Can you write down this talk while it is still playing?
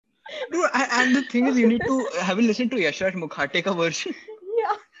Dude, and the thing is, you need to have you listened to Yashraj Mukherjee version.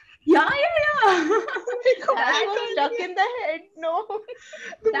 Yeah. Yeah. Oh my God, I That can't. stuck in the head. No.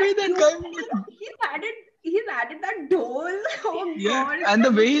 The way That that you, guy, he's added that dole. Oh yeah, God. and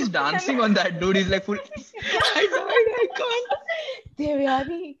the way he's And dancing on that dude, he's like full. I died. I can't.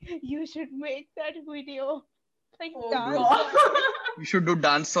 Devyani, you should make that video. Like oh Dude, dance God. on it. you should do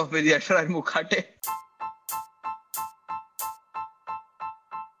dance off with Yashraj Mukherjee.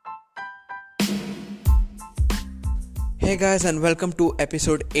 Hey guys, and welcome to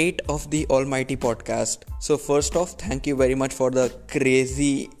episode 8 of the Allmity Podcast. So, first off, thank you very much for the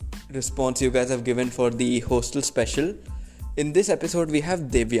crazy response you guys have given for the hostel special. In this episode, we have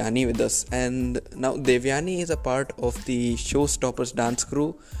Devyani with us, and now Devyani is a part of the Showstoppers dance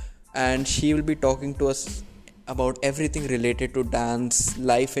crew, and she will be talking to us about everything related to dance,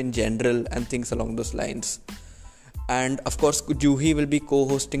 life in general, and things along those lines. And of course, Juhi will be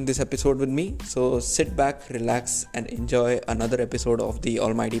co-hosting this episode with me. So sit back, relax, and enjoy another episode of the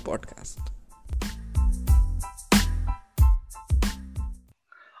Allmity Podcast.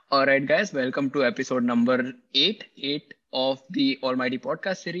 Alright guys, welcome to episode number 8 of the Allmity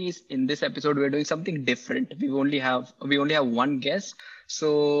Podcast series. In this episode, we're doing something different. We only have one guest.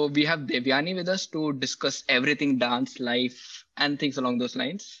 So we have Devyani with us to discuss everything dance, life, and things along those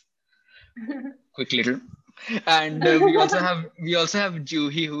lines. Quick little. And we also have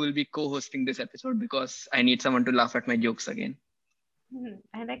Juhi who will be co-hosting this episode because I need someone to laugh at my jokes again.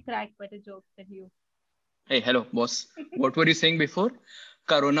 I like crack better jokes than you. Hey, hello, boss. What were you saying before?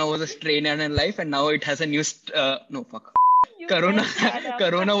 Corona was a strain in our life, and now it has a new. No, fuck. You Corona, can shut up.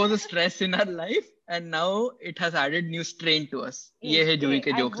 Corona was a stress in our life, and now it has added new strain to us. ये है Juhi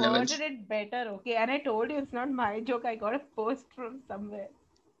के I joke levels. worded it better, okay? And I told you it's not my joke. I got a post from somewhere.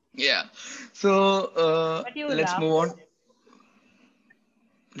 Yeah. So But you let's laughed move on. at it.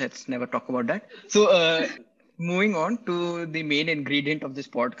 Let's never talk about that. So moving on to the main ingredient of this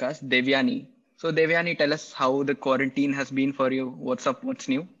podcast, Devyani. So Devyani, tell us how the quarantine has been for you. What's up? What's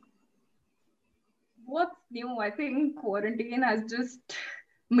new? What's new? I think quarantine has just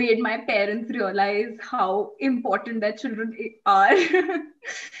made my parents realize how important their children are.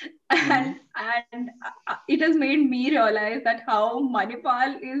 Mhm. And it has made me realize that how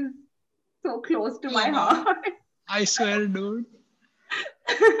Manipal is so close to my heart. I swear, dude.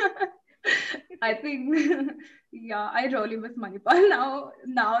 I think, yeah, I really miss Manipal now.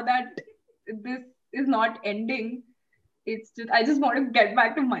 Now that this is not ending, I just want to get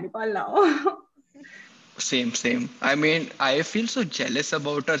back to Manipal now. Same. I mean, I feel so jealous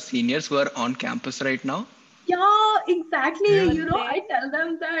about our seniors who are on campus right now. Yeah, exactly. Yeah. I tell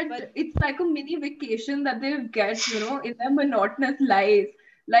them that it's like a mini vacation that they get, in their monotonous life.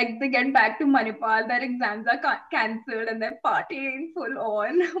 Like they get back to Manipal, their exams are cancelled and they're partying full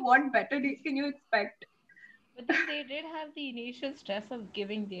on. What better can you expect? But then they did have the initial stress of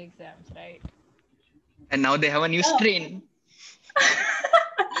giving the exams, right? And now they have a new strain.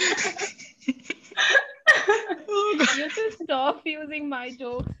 Oh, God. You have to stop using my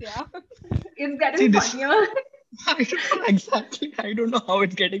jokes, yeah? It's getting funnier. Exactly. I don't know how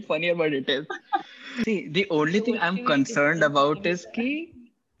it's getting funnier, but it is. See, the only thing I'm Totally concerned different about things. is कि,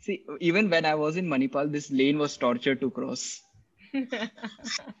 see, even when I was in Manipal, this lane was torture to cross.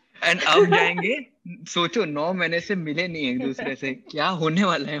 And अब जाएंगे, सोचो 9 महीने से मिले नहीं एक दूसरे से, क्या होने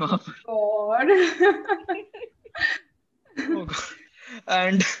वाला है वहाँ पर? God. Oh, God.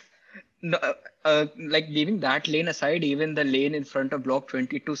 And no, like leaving that lane aside, even the lane in front of block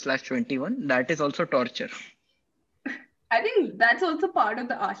 22/21, that is also torture. I think that's also part of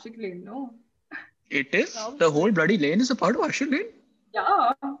the Ashik lane, no? It is. The whole bloody lane is a part of Ashur lane.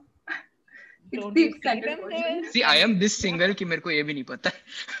 Yeah. It's Don't the you see extended them version. there? See, I am this single कि मेरे को ये भी नहीं पता.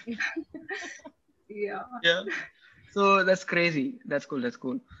 Yeah. Yeah. So that's crazy. That's cool.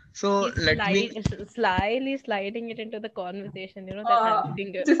 So He's let me. slyly sliding it into the conversation, that hand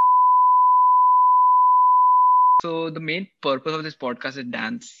finger. So the main purpose of this podcast is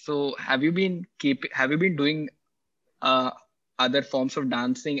dance. So have you been doing other forms of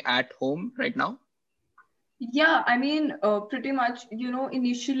dancing at home right now? Yeah, I mean, pretty much,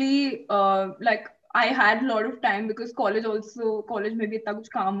 initially, like I had a lot of time because college में भी इतना कुछ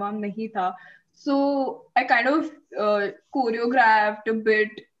काम वाम नहीं था. So I kind of choreographed a bit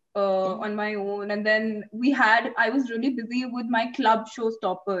on my own. And then I was really busy with my club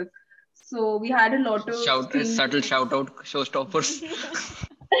Showstoppers. So we had a lot of things. Subtle shout out, showstoppers.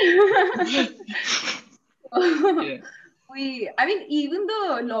 Yeah. I mean, even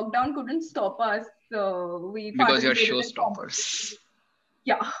the lockdown couldn't stop us. We Because you're participated in showstoppers.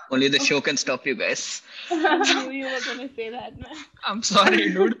 Yeah. Only the show can stop you guys. I knew you were gonna say that, man. I'm sorry,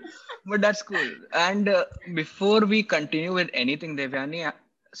 dude. But that's cool. And before we continue with anything, Devyani,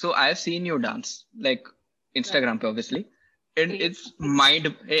 so I've seen you dance, like Right. Instagram, obviously. And Great. it's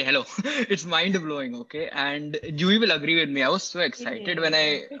hey, hello, it's mind blowing. Okay, and Jui will agree with me. I was so excited when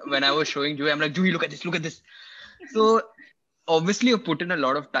Yay. I was showing Jui. I'm like, Jui, look at this, look at this. So obviously you put in a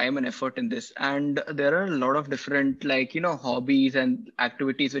lot of time and effort in this, and there are a lot of different, like, hobbies and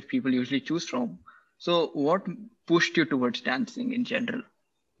activities which people usually choose from. So what pushed you towards dancing in general?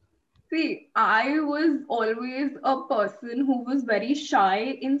 See, I was always a person who was very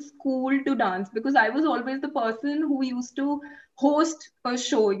shy in school to dance because I was always the person who used to host a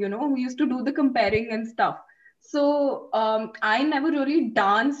show, who used to do the comparing and stuff. So I never really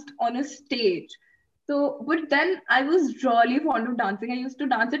danced on a stage. So, but then I was really fond of dancing. I used to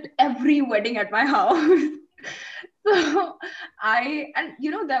dance at every wedding at my house. So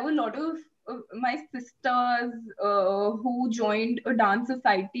there were a lot of my sisters who joined a dance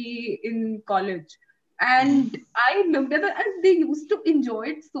society in college. And Mhm. I looked at them and they used to enjoy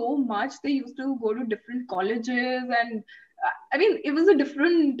it so much. They used to go to different colleges, and I mean, it was a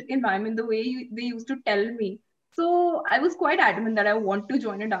different environment the way they used to tell me. So I was quite adamant that I want to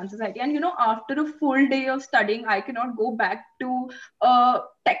join a dance society. And after a full day of studying, I cannot go back to a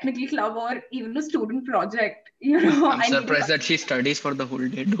technical club or even a student project. I'm I needed surprised that she studies for the whole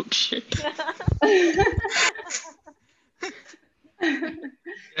day, dude. Shit.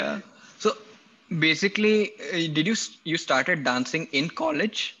 Yeah. So basically, did you started dancing in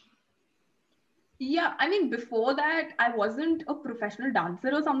college? Yeah, I mean, before that, I wasn't a professional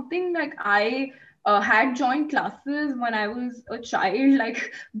dancer or something. Like, I had joined classes when I was a child,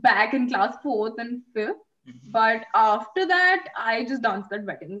 like back in class fourth and fifth. Mhm. But after that, I just danced at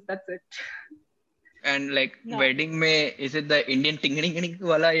weddings. That's it. And like Nice. wedding may, is it the Indian ting ting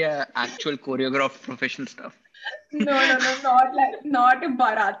wala ya actual choreographed professional stuff? No, no, no, not a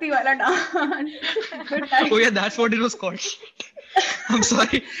Bharati wala dance, but Oh like yeah, that's what it was called. Shit. I'm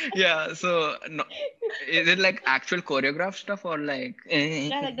sorry. Yeah. So no, is it like actual choreographed stuff or like?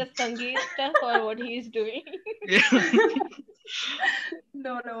 Yeah, like the Sangeet stuff or what he's doing. Yeah.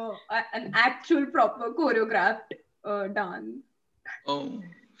 no, an actual proper choreographed dance. Oh,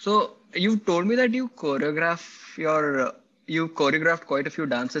 so you told me that you choreographed quite a few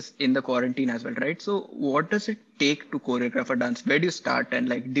dances in the quarantine as well, right? So what does it take to choreograph a dance? Where do you start, and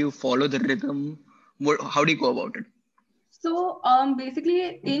like, do you follow the rhythm? How do you go about it? So,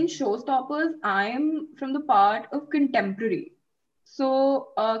 basically, in Showstoppers, I'm from the part of contemporary. So,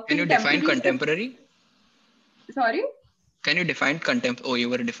 Can you define contemporary is, contemporary? sorry. Can you define Oh, you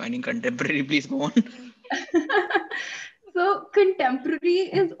were defining contemporary. Please go on. So,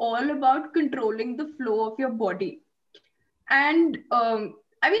 contemporary is all about controlling the flow of your body. And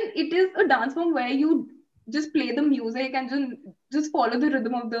I mean, it is a dance form where you just play the music and just follow the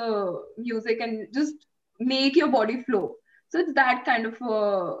rhythm of the music and just make your body flow. So it's that kind of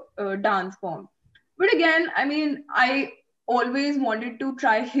a dance form. But again, I mean, I always wanted to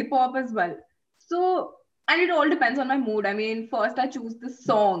try hip hop as well. So, and it all depends on my mood. I mean, first I choose the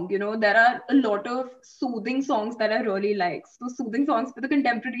song. There are a lot of soothing songs that I really like. So soothing songs for the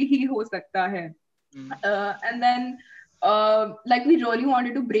contemporary ही हो सकता है. Mm. And then like we really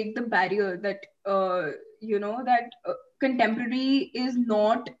wanted to break the barrier that contemporary is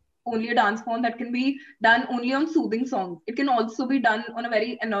not only a dance form that can be done only on soothing songs. It can also be done on a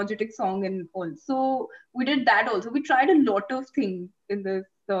very energetic song, and also we did that also. We tried a lot of things in this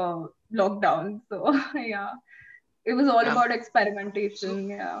lockdown. So yeah, it was all Yeah. about So experimentation.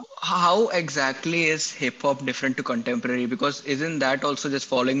 Yeah. how exactly is hip hop different to contemporary? Because isn't that also just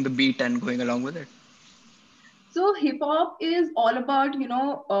following the beat and going along with it? So hip hop is all about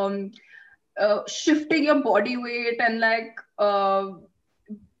shifting your body weight and like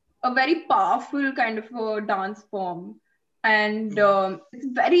a very powerful kind of a dance form, and Mm. it's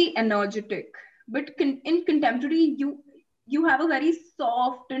very energetic. But in contemporary, you have a very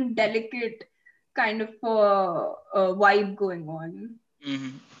soft and delicate kind of vibe going on.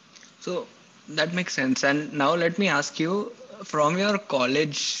 Mhm. So that makes sense. And now let me ask you, from your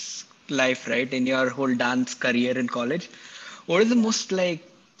college life, right, in your whole dance career in college, what is the Yeah. most like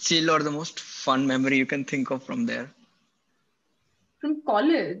chill or the most fun memory you can think of from there, From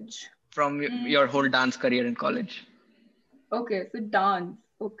college. from Mm, your whole dance career in college? okay, so dance.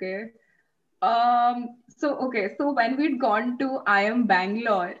 Okay. So when we'd gone to IM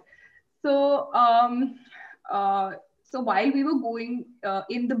Bangalore, so while we were going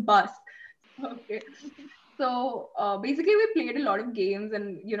in the bus, okay, so basically we played a lot of games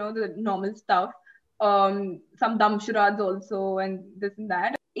and the normal stuff, some damsharads also and this and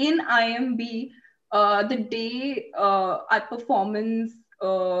that. In IMB, the day our performance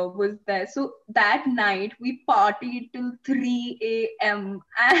was there. So that night we partied till 3 a.m.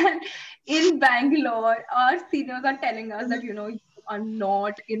 And in Bangalore, our seniors are telling us that, you are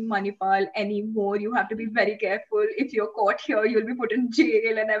not in Manipal anymore. You have to be very careful. If you're caught here, you'll be put in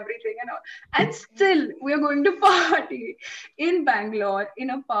jail and everything and all. And still, we are going to party in Bangalore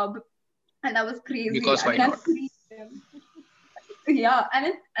in a pub. And that was crazy. Because I why mean, at not? 3 a.m. Yeah,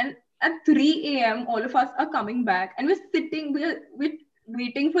 and at 3 a.m. all of us are coming back, and we're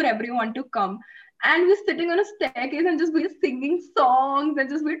waiting for everyone to come, and we're sitting on a staircase and just we're singing songs and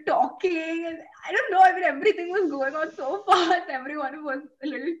just we're talking, and I don't know, I mean everything was going on so fast. Everyone was a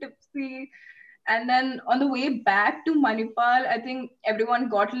little tipsy, and then on the way back to Manipal, I think everyone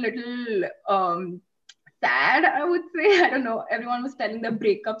got a little sad, I would say. I don't know. Everyone was telling their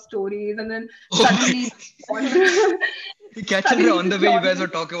breakup stories, and then Oh my suddenly, catch it suddenly on the the way you guys genre,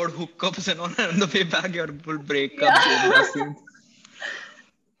 were talking about hookups and on the way back your full breakup yeah, genre scene.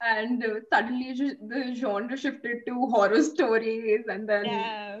 and suddenly the genre shifted to horror stories, and then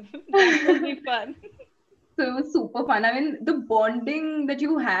Yeah, that will be fun. so it was super fun. I mean, the bonding that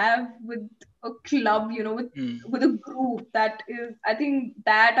you have with a club, Hmm. with a group, that is, I think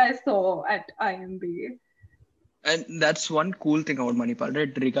that I saw at IMB. And that's one cool thing about Manipal,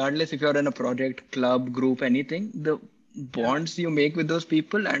 right? Regardless if you're in a project, club, group, anything, the Yeah, bonds you make with those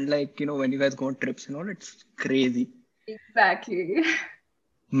people and when you guys go on trips and all, it's crazy. exactly.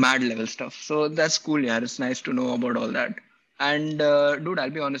 Mad level stuff. So that's cool, yeah. It's nice to know about all that. And dude, I'll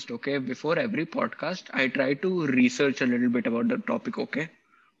be honest, okay? Before every podcast, I try to research a little bit about the topic, okay?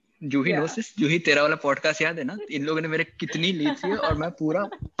 Juhi Yeah. knows this. जूही तेरा वाला podcast याद है ना? इन लोगों ने मेरे कितनी ली थी और मैं पूरा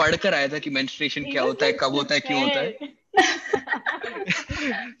पढ़ कर आया था कि मेंस्ट्रुएशन He क्या was होता है, like कब होता है, क्यों होता है.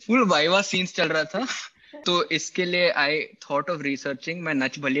 prepared. फुल वाइवा सीन्स चल रहा था. तो इसके लिए आई थॉट ऑफ रिसर्चिंग. मैं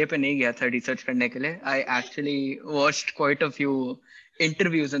नच बलिए पे नहीं गया था रिसर्च करने के लिए. I actually watched quite a few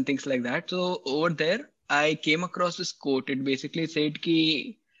interviews and things like that. So over there, I came across this quote. It basically said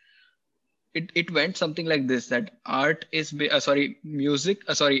ki it went something like this, that art is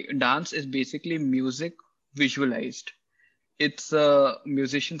dance is basically music visualized. It's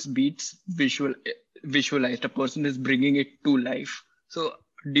musician's beats visualized. A person is bringing it to life. So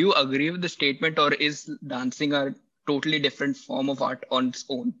do you agree with the statement, or is dancing a totally different form of art on its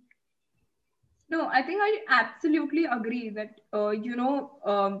own? No, I think I absolutely agree that,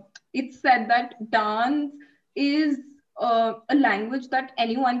 it's said that dance is a language that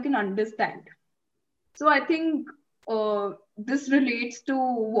anyone can understand. So I think this relates to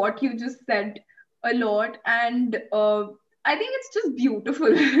what you just said a lot. And I think it's just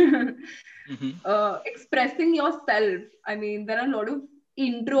beautiful. Mhm. Expressing yourself. I mean, there are a lot of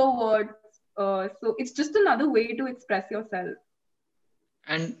introverts. So it's just another way to express yourself.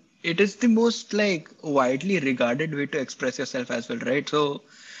 And it is the most widely regarded way to express yourself as well, right? So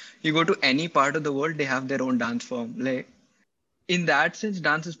you go to any part of the world, they have their own dance form. Like in that sense,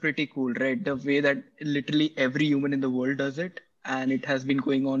 dance is pretty cool, right? The way that literally every human in the world does it, and it has been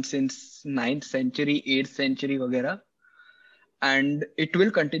going on since 9th century, 8th century, वगैरह, and it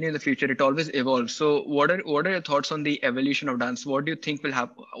will continue in the future. It always evolves. So what are your thoughts on the evolution of dance? What do you think will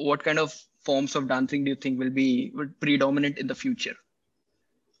happen? What kind of forms of dancing do you think will predominant in the future?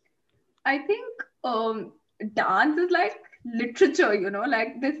 I think dance is like literature,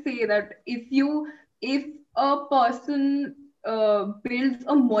 like they say that if a person builds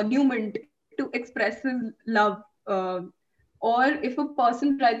a monument to express his love, or if a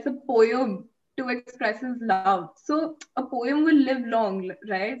person writes a poem to express his love, so a poem will live long,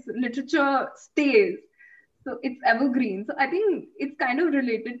 right? So literature stays. So it's evergreen. So I think it's kind of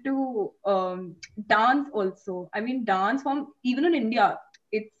related to dance also. I mean, dance form, even in India,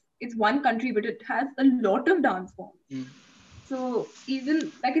 it's one country, but it has a lot of dance forms. Mm. So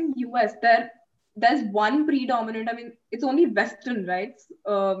even like in US, there's one predominant. I mean, it's only Western, right?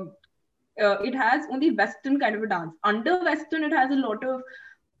 It has only Western kind of a dance. Under Western, it has a lot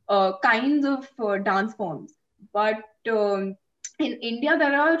of kinds of dance forms. But in India,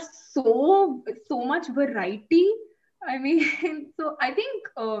 there are so much variety. I mean, so I think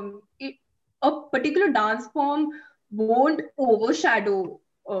a particular dance form won't overshadow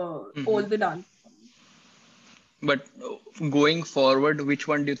all Mhm. the dance. But going forward, which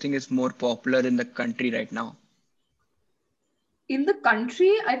one do you think is more popular in the country right now? In the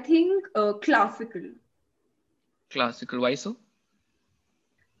country, I think classical. Classical. Why so?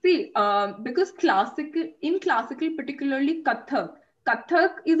 See, because classical, particularly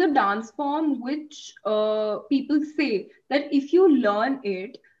Kathak is a dance form which people say that if you learn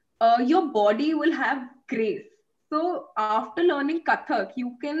it, your body will have grace. So after learning Kathak,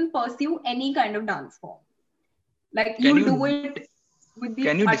 you can pursue any kind of dance form. Like Can you'll do you it. with the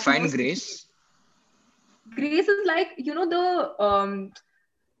Can you define utmost. grace? Grace is like,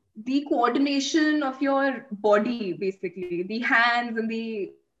 the coordination of your body, basically, the hands and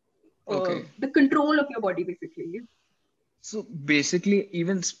the Okay. control of your body, basically. So basically,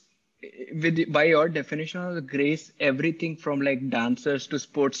 by your definition of the grace, everything from like dancers to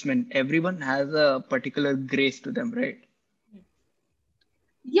sportsmen, everyone has a particular grace to them, right?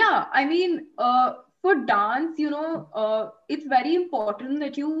 Yeah, I mean, for dance, it's very important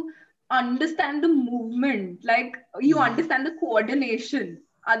that you understand the movement, like you Mhm. understand the coordination.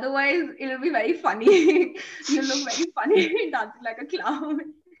 Otherwise, it'll be very funny. You look very funny dancing like a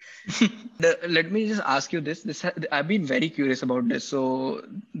clown. Let me just ask you this. I've been very curious about this. So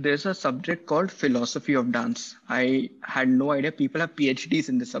there's a subject called philosophy of dance. I had no idea people have PhDs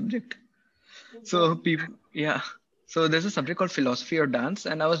in this subject. Oh So God. people, yeah. So there's a subject called philosophy of dance,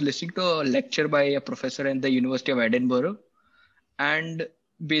 and I was listening to a lecture by a professor in the University of Edinburgh, and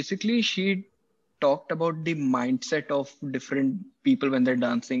basically she talked about the mindset of different people when they're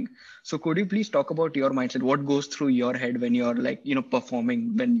dancing. So could you please talk about your mindset? What goes through your head when you're like,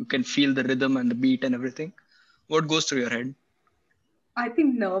 performing, when you can feel the rhythm and the beat and everything? What goes through your head? I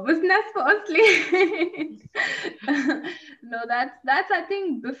think nervousness firstly. No, that's I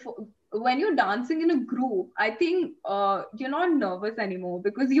think before when you're dancing in a group, I think you're not nervous anymore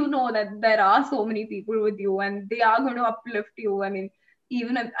because you know that there are so many people with you and they are going to uplift you. I mean,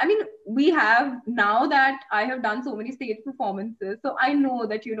 I mean, we have now that I have done so many stage performances, so I know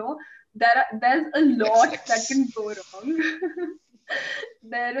that there's a Flex, lot that can flex. go wrong.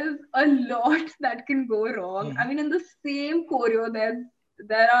 There is a lot that can go wrong. I Mhm. mean, in the same choreo,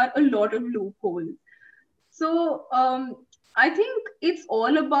 there are a lot of loopholes. So I think it's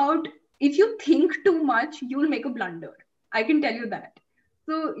all about if you think too much, you'll make a blunder. I can tell you that.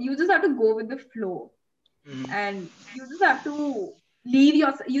 So you just have to go with the flow, Mhm. and you just have to leave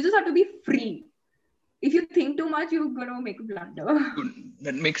yourself. You just have to be free. If you think too much, you're gonna make a blunder.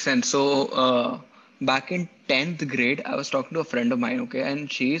 That makes sense. So, back in 10th grade, I was talking to a friend of mine, okay,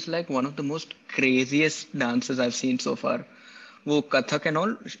 and she's like one of the most craziest dancers I've seen so far. वो Kathak and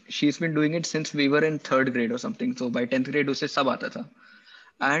all, she's been doing it since we were in third grade or something. So by 10th grade, उसे सब आता था.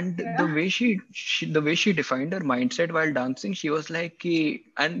 And the Yeah. way she defined her mindset while dancing, she was like, कि,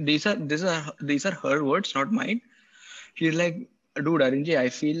 and these are her words, not mine. She's like, dude, Arinji, I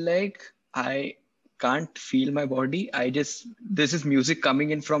feel like I can't feel my body. This is music coming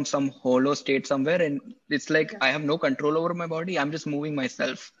in from some hollow state somewhere. And it's like, Yeah. I have no control over my body. I'm just moving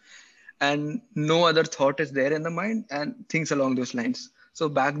myself. And no other thought is there in the mind and things along those lines. So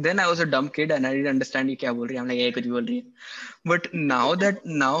back then I was a dumb kid and I didn't understand ये क्या बोल रही है. I'm like, कुछ भी बोल रही है. But now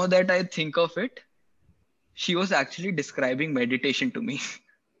that I think of it, she was actually describing meditation to me.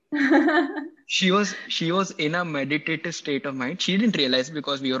 She was in a meditative state of mind. She didn't realize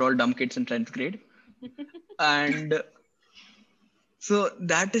because we were all dumb kids in 10th grade. And so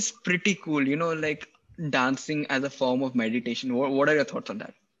that is pretty cool, like dancing as a form of meditation. What are your thoughts on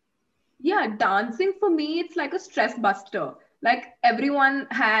that? Yeah, dancing for me, it's like a stress buster. Like everyone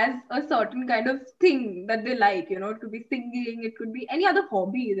has a certain kind of thing that they like, it could be singing, it could be any other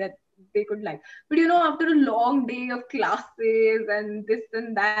hobby that they could like. But after a long day of classes and this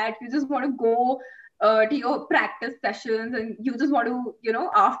and that, you just want to go to your practice sessions and you just want to,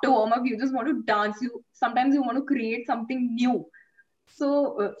 after warm up, you just want to dance. Sometimes you want to create something new.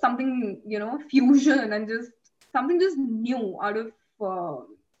 So something, fusion and just something just new out of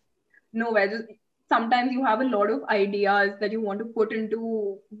nowhere. Just sometimes you have a lot of ideas that you want to put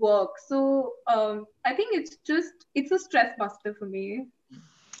into work. So I think it's a stress buster for me.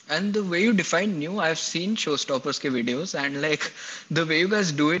 And the way you define new, I've seen Showstoppers ke videos, and like the way you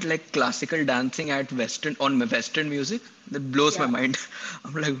guys do it, like classical dancing at Western music, that blows my Yeah, mind.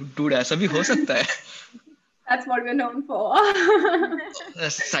 I'm like, dude, ऐसा भी हो सकता है. that's what we're known for.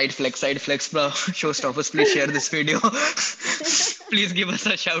 Side flex, bro. Showstoppers, please share this video. Please give us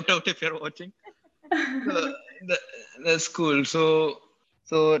a shout out if you're watching. Uh, th- that's cool. So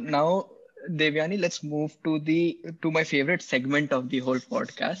now, Devyani, let's move to my favorite segment of the whole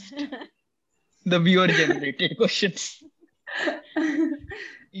podcast, the viewer generated questions.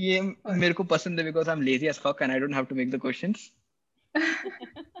 ये मेरे को पसंद है because I'm lazy as fuck and I don't have to make the questions.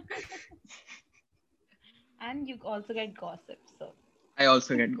 And you also get gossip. So I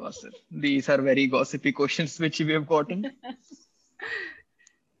also get gossip. These are very gossipy questions which we have gotten.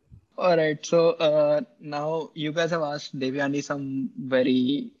 All right. So now you guys have asked Devyani some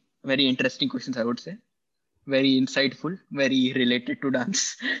very, very interesting questions, I would say. Very insightful, very related to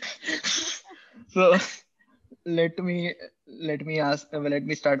dance. So let me let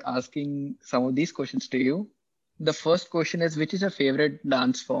me start asking some of these questions to you. The first question is, which is your favorite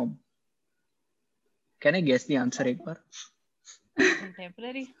dance form? Can I guess the answer, एक बार?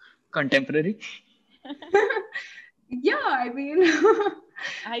 Contemporary. Contemporary? Yeah, I mean,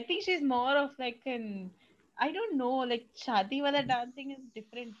 I think she's more of like an, I don't know, like shadi wala dancing is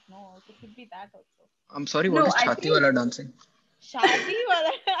different. No, so it could be that also. I'm sorry, what no, is I chhati think wala dancing? Shadi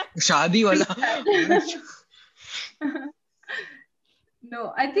wala. Shadi wala.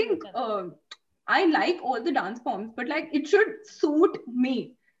 no, I Chalo, think chalo. I like all the dance forms, but like it should suit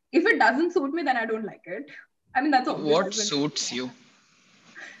me. If it doesn't suit me, then I don't like it. I mean, that's obvious, What isn't it? suits you?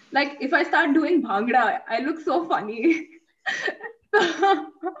 Like if I start doing bhangra, I look so funny.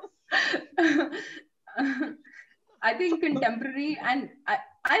 I think contemporary, and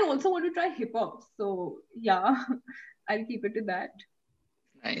I also want to try hip hop. So yeah, I'll keep it to that.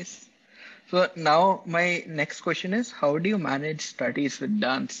 Nice. So now my next question is, how do you manage studies with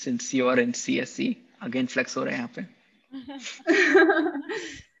dance since you are in CSE? Again, flex हो रहे हैं यहाँ पे.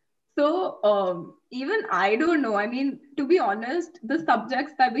 So even I don't know. I mean, to be honest, the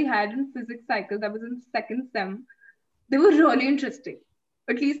subjects that we had in physics cycle that was in second sem, they were really interesting,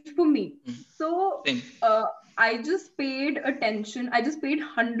 at least for me. So Same. I just paid attention. I just paid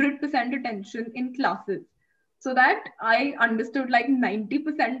 100% attention in classes, so that I understood like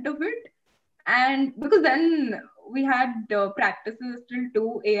 90% of it. And because then we had practices till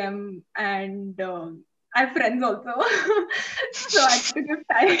 2 a.m. and I have friends also, so I had to give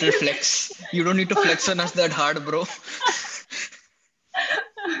time. Little flex. You don't need to flex on us that hard, bro.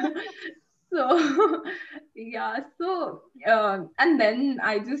 So yeah, so and then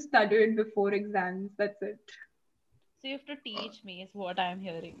I just studied before exams. That's it. So you have to teach me is what I'm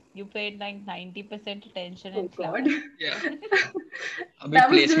hearing. You paid like 90% attention in Oh class. God, Yeah. अभी that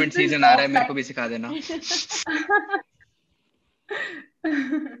was placement just in season आ रहा है, मेरे offline. को भी सिखा देना.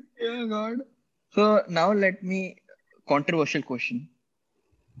 Yeah, God. So now let me controversial question.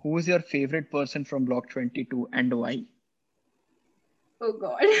 Who is your favorite person from Block 22 and why? Oh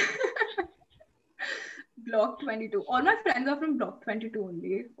God. Block 22. All my friends are from Block 22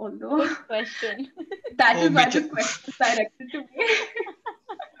 only, although Good question. that Oh, is why which this question is directed to me.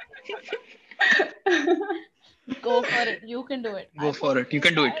 Go for it. You can do it. go I for won't it. You do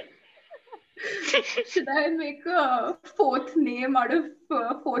can do it. that. Should I make a fourth name out of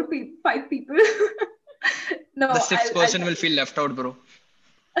five people? No, The sixth I'll person tell will you. feel left out, bro.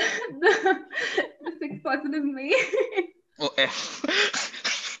 The sixth person is me. Oh, F.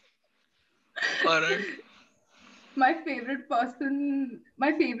 All right. My favorite person,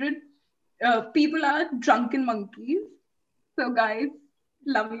 my favorite people are drunken monkeys. So, guys,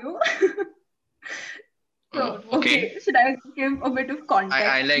 love you. Oh, So, okay. okay, should I give a bit of I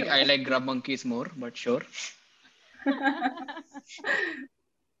context like here? I like grub monkeys more, but sure.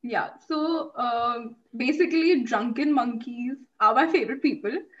 Yeah, so basically, drunken monkeys are my favorite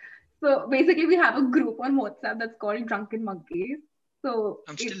people. So basically, we have a group on WhatsApp that's called Drunken Monkeys. So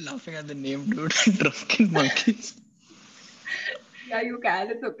I'm still it's laughing at the name, dude. Drunken monkeys. yeah, you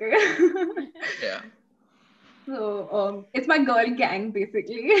can. It's okay. Yeah. So it's my girl gang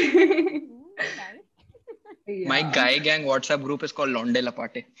basically. Ooh, nice. My Yeah. guy gang WhatsApp group is called Londe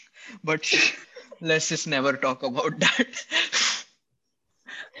Lapate. But let's just never talk about that.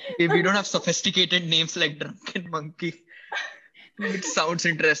 If we don't have sophisticated names like Drunken Monkey, it sounds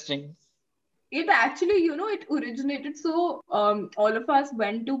interesting. It actually, it originated. So all of us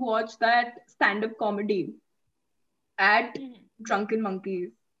went to watch that stand-up comedy at Mhm. Drunken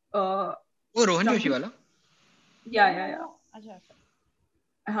Monkeys. Uh, Oh, Rohan Joshi Drunken. wala? Yeah, yeah, yeah. Oh, acha, acha.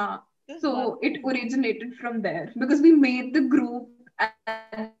 Uh-huh. This So one. it originated from there because we made the group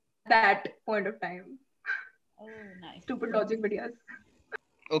at that point of time. Oh, nice. Stupid logic, but yes.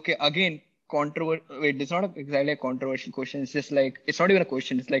 Okay, again, Wait, it's not exactly a controversial question. It's just like, it's not even a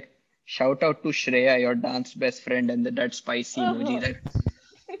question. It's like, shout out to Shreya, your dance best friend, and that spicy emoji. Oh. Like,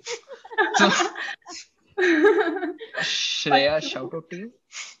 so, Shreya, Pachu. shout out to you.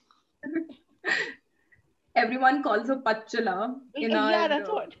 Everyone calls her Pachala in our Yeah, that's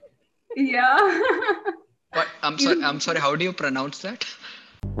what. yeah. What? I'm Even sorry. How do you pronounce that?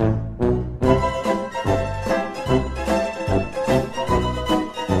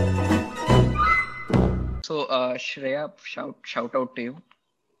 So, Shreya, shout out to you.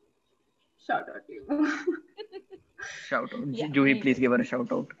 shout out to you. Shout out. Yeah, Juhi, me please too. give her a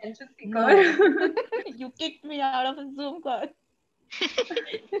shout out. Attention No. seeker. You kicked me out of a Zoom call.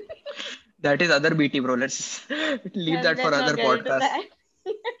 That is other BT, bro. Let's leave that for Let's not other get into podcasts.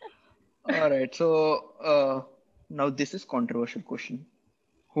 that. All right. So, now this is controversial question.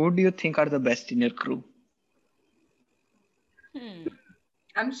 Who do you think are the best in your crew? Hmm.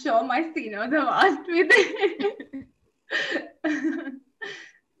 I'm sure my seniors have asked me this.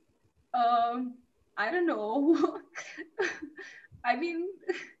 I don't know. I mean,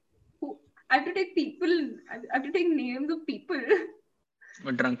 I have to take people. I have to take names of people.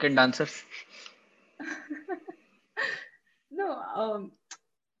 Drunken dancers. No.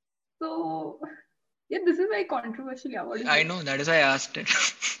 So yeah, this is very controversial. Yeah, what is I it? know, that is why I asked it.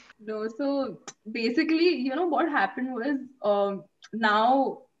 No. So basically, what happened was,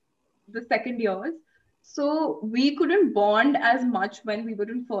 now the second years. So we couldn't bond as much when we were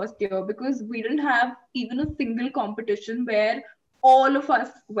in first year because we didn't have even a single competition where all of us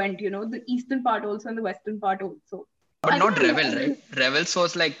went, the eastern part also and the western part also. But I think not Revel, right? Revels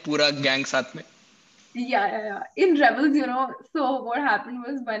was like pura gang saath mein. yeah. In Rebels, so what happened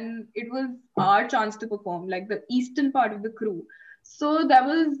was when it was our chance to perform, like the eastern part of the crew. So there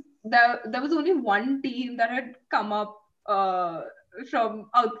was only one team that had come up from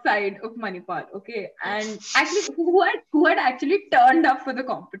outside of Manipal, okay, and actually who had actually turned up for the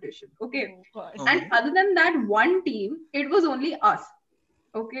competition, okay, Oh God. and Okay. other than that one team, it was only us,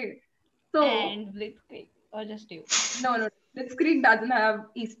 okay. So And Blitzkrieg, or just you? no, Blitzkrieg doesn't have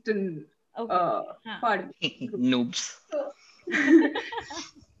eastern Okay. uh, Huh. part of the group. Noobs. So,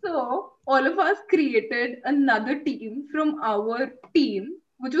 so all of us created another team from our team,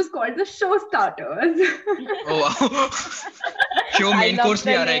 which was called the Show Starters. Oh wow. क्यों I main love course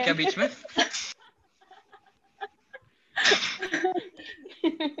भी the आ रहा है क्या name. बीच में?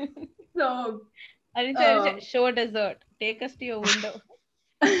 So, Anisha, show dessert. Take us to your window.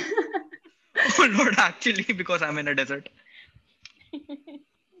 Oh Lord, actually, because I'm in a desert.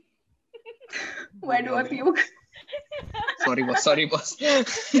 where do I puke? Sorry, boss. Sorry, boss.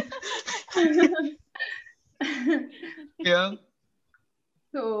 Yeah.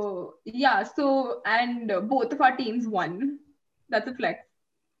 So yeah, and both of our teams won. That's a flex.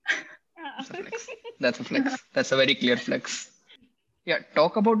 That's a flex. That's a flex. That's a very clear flex. Yeah.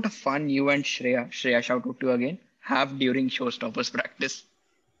 Talk about the fun you and Shreya. Shreya, shout out to you again. Have during showstoppers practice.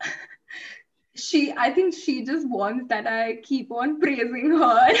 I think she just wants that I keep on praising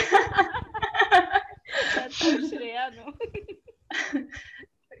her. That's so Shreya, no?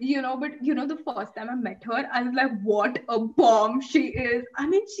 But the first time I met her, I was like, what a bomb she is. I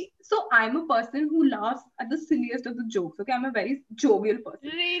mean, so I'm a person who laughs at the silliest of the jokes. Okay, I'm a very jovial person.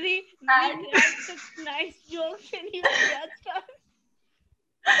 Really? And We cracked such nice jokes and you crack stuff.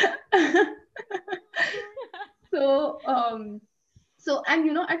 so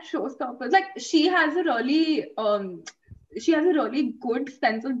and at showstoppers, like she has a really good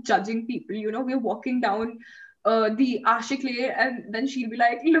sense of judging people. We're walking down the Ashik Lane, and then she'll be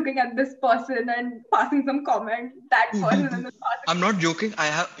like looking at this person and passing some comment, that person, and then passing. I'm not joking. I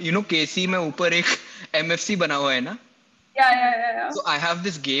have, KC में ऊपर एक MFC बना हुआ है ना? Yeah. So I have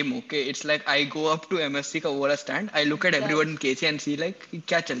this game, okay? It's like I go up to MFC का वो वाला stand. I look at everyone in KC and see like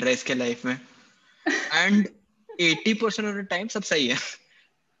क्या चल रहा है इसके life में. And 80% of the time सब सही है.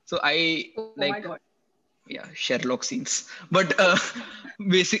 So I Oh like, my god. yeah, Sherlock scenes. But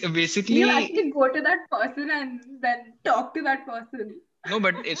basically, You actually go to that person and then talk to that person. no,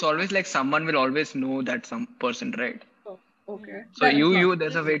 but it's always like someone will always know that some person, right? Oh, okay. So Then it's not.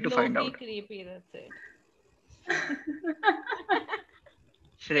 there's a way to find Low-key out. creepy, that's it.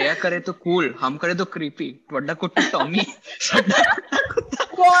 Shreya करे तो cool, हम करे तो creepy. वड्डा कुट्टू Tommy.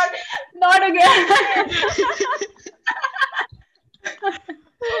 God, not again.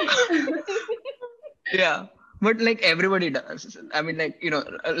 Yeah, but like everybody does. I mean, like,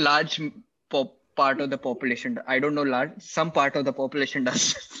 a large part of the population. I don't know large. Some part of the population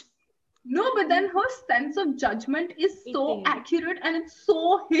does. No, but then her sense of judgment is so It is. accurate and it's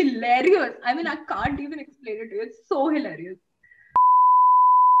so hilarious. I mean, I can't even explain it to you. It's so hilarious.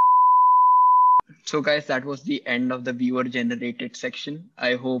 So guys, that was the end of the viewer generated section.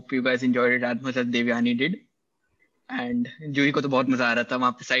 I hope you guys enjoyed it as much as Devyani did. And जूही को तो बहुत मजा आ रहा था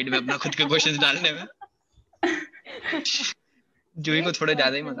वहां पे side में अपना खुद के क्वेश्चंस डालने में. जूही को थोड़ा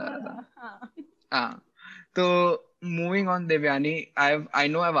ज्यादा ही मजा आ रहा था. हाँ. So moving on, Devyani, I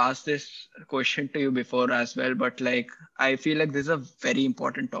know I've asked this question to you before as well, but like I feel like this is a very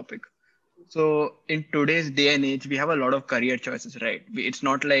important topic. So in today's day and age, we have a lot of career choices, right? It's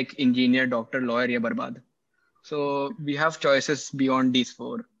not like engineer, doctor, lawyer, ya barbad. So we have choices beyond these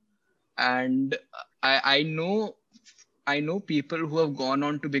four. And I know people who have gone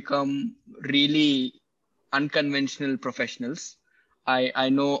on to become really unconventional professionals. I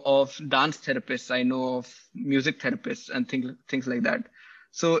know of dance therapists, I know of music therapists and things like that.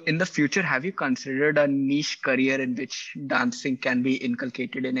 So in the future, have you considered a niche career in which dancing can be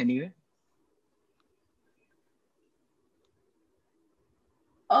inculcated in any way?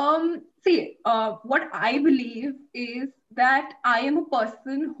 What I believe is that I am a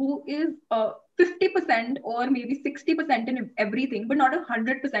person who is 50% or maybe 60% in everything, but not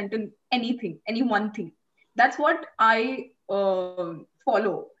 100% in anything, any one thing. That's what I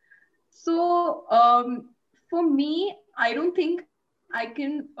follow. So for me, I don't think I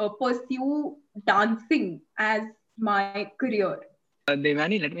can pursue dancing as my career.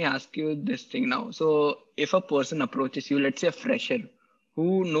 Devani, let me ask you this thing now. So, if a person approaches you, let's say a fresher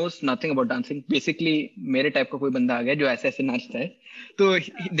who knows nothing about dancing, basically मेरे type का कोई बंदा आ गया जो ऐसे ऐसे नाचता है, तो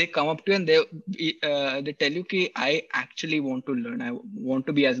they come up to you and they tell you कि I actually want to learn, I want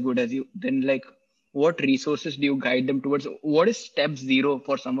to be as good as you. Then like, what resources do you guide them towards? What is step zero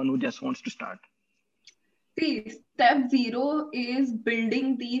for someone who just wants to start? See, step zero is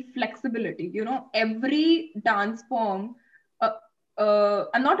building the flexibility. Every dance form, uh,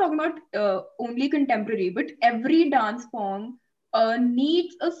 I'm not talking about only contemporary, but every dance form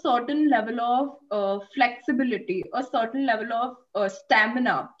needs a certain level of flexibility, a certain level of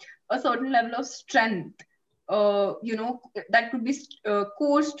stamina, a certain level of strength. That could be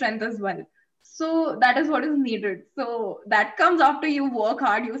core strength as well. So that is what is needed. So that comes after you work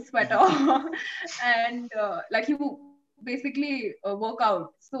hard, you sweat off, and like you basically work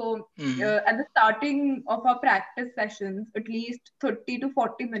out. So Mhm. at the starting of our practice sessions, at least 30 to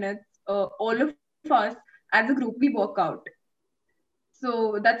 40 minutes, all of us as a group, we work out.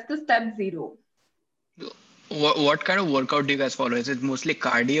 So that's the step zero. What kind of workout do you guys follow? Is it mostly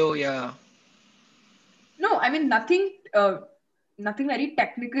cardio? Yeah. No, I mean nothing very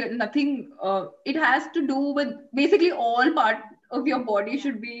technical, nothing. It has to do with basically all part of your body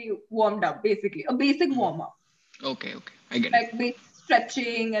should be warmed up, basically a basic Mhm. warm up, Okay, I get it. like basic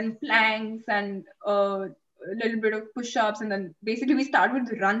stretching and planks and a little bit of push-ups, and then basically we start with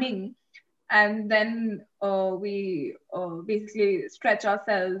running, and then we basically stretch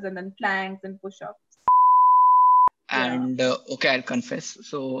ourselves, and then planks and push-ups. Yeah. And okay, I'll confess.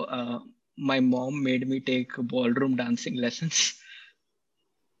 So my mom made me take ballroom dancing lessons.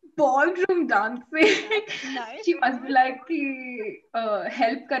 Ballroom dancing. Nice. She must be like कि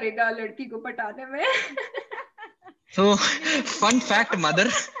help करेगा लड़की को पटाने में. So fun fact, mother,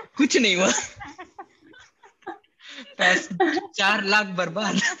 कुछ नहीं हुआ. पैसे 4 लाख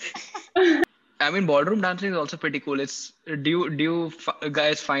बर्बाद. I mean, ballroom dancing is also pretty cool. Do you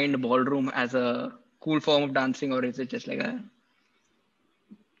guys find ballroom as a cool form of dancing, or is it just like a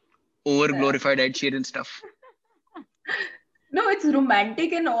over glorified Ed Sheeran stuff? No, it's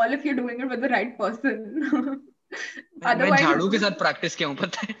romantic and all if you're doing it with the right person. मैं Otherwise, झाड़ू के साथ practice किया हूँ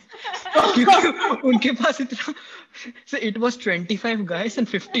पता है क्योंकि उनके पास इतना so it was 25 guys and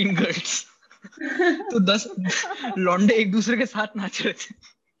 15 girls तो 10 लौंडे एक दूसरे के साथ नाच रहे थे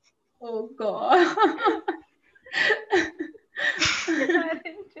oh god.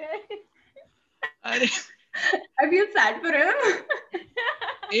 अरे I feel sad for him.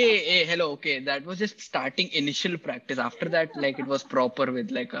 hey hello, okay, that was just starting initial practice. After that, like, it was proper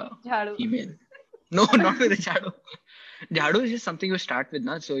with like a Jhadu. female. No, not with a jhadu. Jhadu is just something you start with,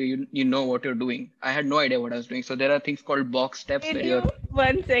 na? So you know what you're doing. I had no idea what I was doing. So there are things called box steps Did where you, you're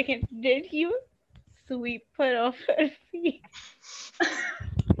 1 second, did you sweep her off her feet?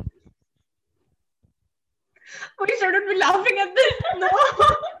 We shouldn't be laughing at this. No.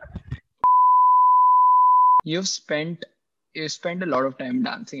 you've spent a lot of time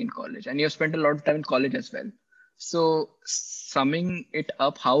dancing in college, and you've spent a lot of time in college as well. So summing it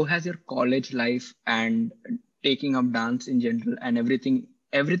up, how has your college life and taking up dance in general and everything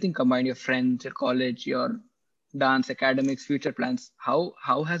combined, your friends, your college, your dance academics, future plans,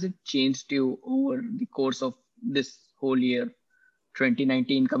 how has it changed you over the course of this whole year,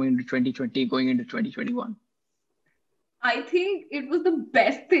 2019 coming into 2020 going into 2021? I think it was the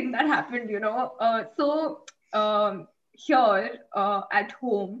best thing that happened. Here at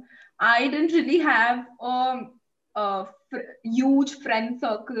home, I didn't really have a huge friend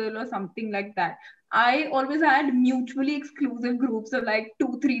circle or something like that. I always had mutually exclusive groups of like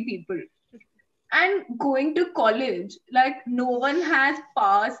 2, 3 people. And going to college, like no one has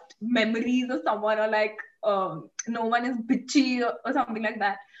past memories of someone, or like no one is bitchy or something like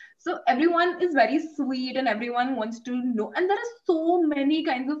that. So everyone is very sweet and everyone wants to know, and there are so many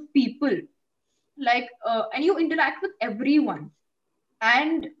kinds of people, like and you interact with everyone.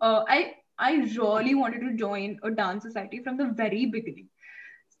 And I really wanted to join a dance society from the very beginning.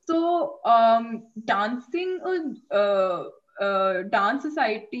 So dancing a dance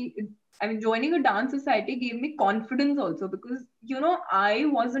society, I mean, joining a dance society gave me confidence also, because I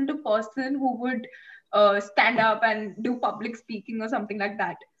wasn't a person who would stand up and do public speaking or something like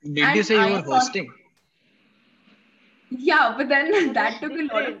that. Did you And say you I were thought, hosting? Yeah, but then that took a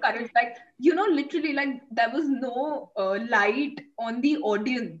lot of courage. Like, literally, like there was no light on the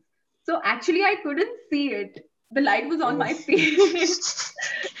audience. So actually, I couldn't see it. The light was on Oh. my face.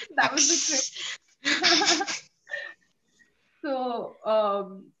 That was the trick. So,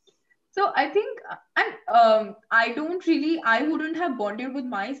 so I think, and I wouldn't have bonded with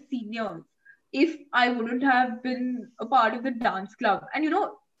my seniors if I wouldn't have been a part of the dance club. And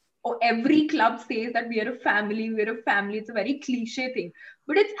every club says that we're a family. It's a very cliche thing,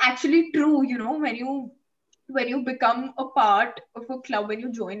 but it's actually true. When you become a part of a club, when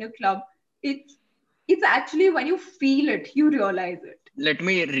you join a club, it's actually when you feel it, you realize it. Let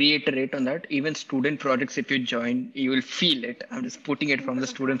me reiterate on that. Even student projects, if you join, you will feel it. I'm just putting it from the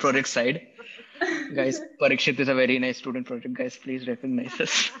student project side. Guys, Parikshit is a very nice student project. Guys, please recognize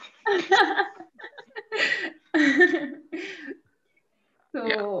us.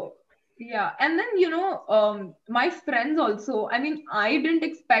 Yeah. So yeah, and then my friends also. I mean, I didn't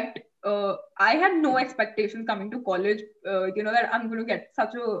expect. I had no expectations coming to college. That I'm going to get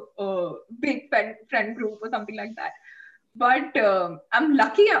such a big friend group or something like that. But I'm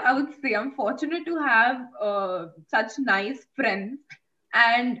lucky. I would say I'm fortunate to have such nice friends,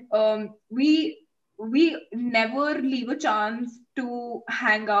 and we never leave a chance to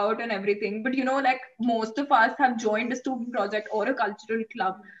hang out and everything. But like most of us have joined a student project or a cultural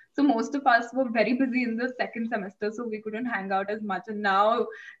club, so most of us were very busy in the second semester, so we couldn't hang out as much. And now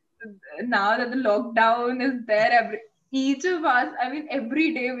that the lockdown is there, each of us, I mean,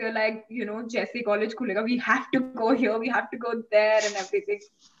 every day we're like, Jesse college khulega, we have to go here, we have to go there and everything.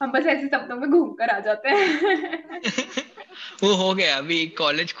 हम बस ऐसे सपनों में घूम कर आ जाते हैं. वो हो गया, अभी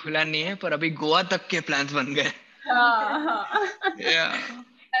कॉलेज खुला नहीं है पर अभी गोवा तक के प्लान्स बन गए. हाँ. Yeah.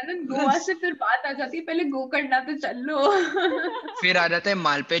 And then गोवा से फिर बात आ जाती है, पहले गो करना तो चल लो. फिर आ जाते हैं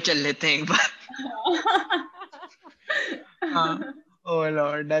मालपे चल लेते हैं एक बार. हाँ. Oh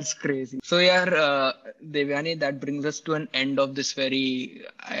Lord, that's crazy. So yeah, Devyani, that brings us to an end of this very.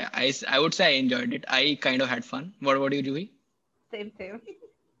 I would say I enjoyed it. I kind of had fun. What about you, Juhi? Same.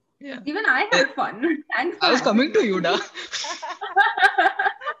 Yeah. Even I had fun. Thanks. I was coming to you, da.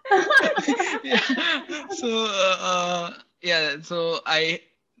 Yeah. So yeah. So I.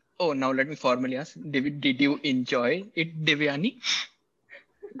 Oh, now let me formally ask. Did you enjoy it, Devyani?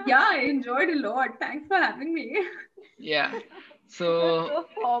 Yeah, I enjoyed a lot. Thanks for having me. Yeah. So So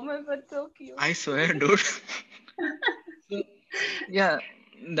formal but so cute. I swear, dude. So, yeah,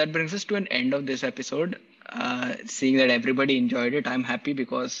 that brings us to an end of this episode. Seeing that everybody enjoyed it, I'm happy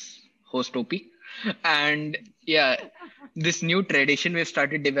because host OP. And yeah, this new tradition we've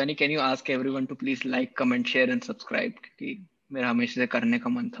started, Devyani, can you ask everyone to please like, comment, share, and subscribe? क्योंकि मेरा हमेशा से करने का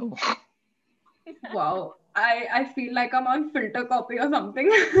मन था वो. Wow. I feel like I'm on filter copy or something.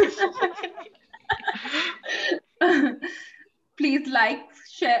 Please like,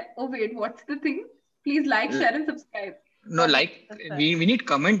 share. Oh wait, what's the thing? Please like, share, and subscribe. No, Comment, like subscribe. we need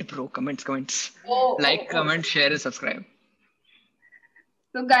comment, bro. Comments. Like, comment, share, and subscribe.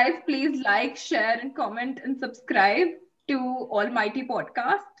 So guys, please like, share, and comment and subscribe to Allmity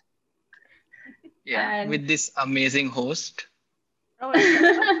Podcast. Yeah, And- with this amazing host. Oh,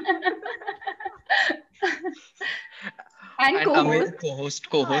 yeah. and co-host.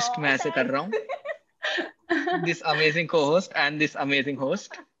 co-host मैं ऐसे कर रहा हूँ. This amazing co-host and this amazing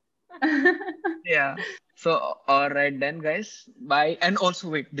host. Yeah. So all right then, guys. Bye. And also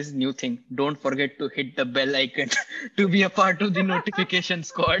wait, this new thing. Don't forget to hit the bell icon to be a part of the notification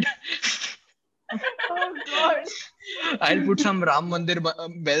squad. Oh God. I'll put some Ram Mandir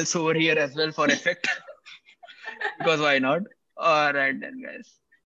bells over here as well for effect. Because why not? All right then, guys.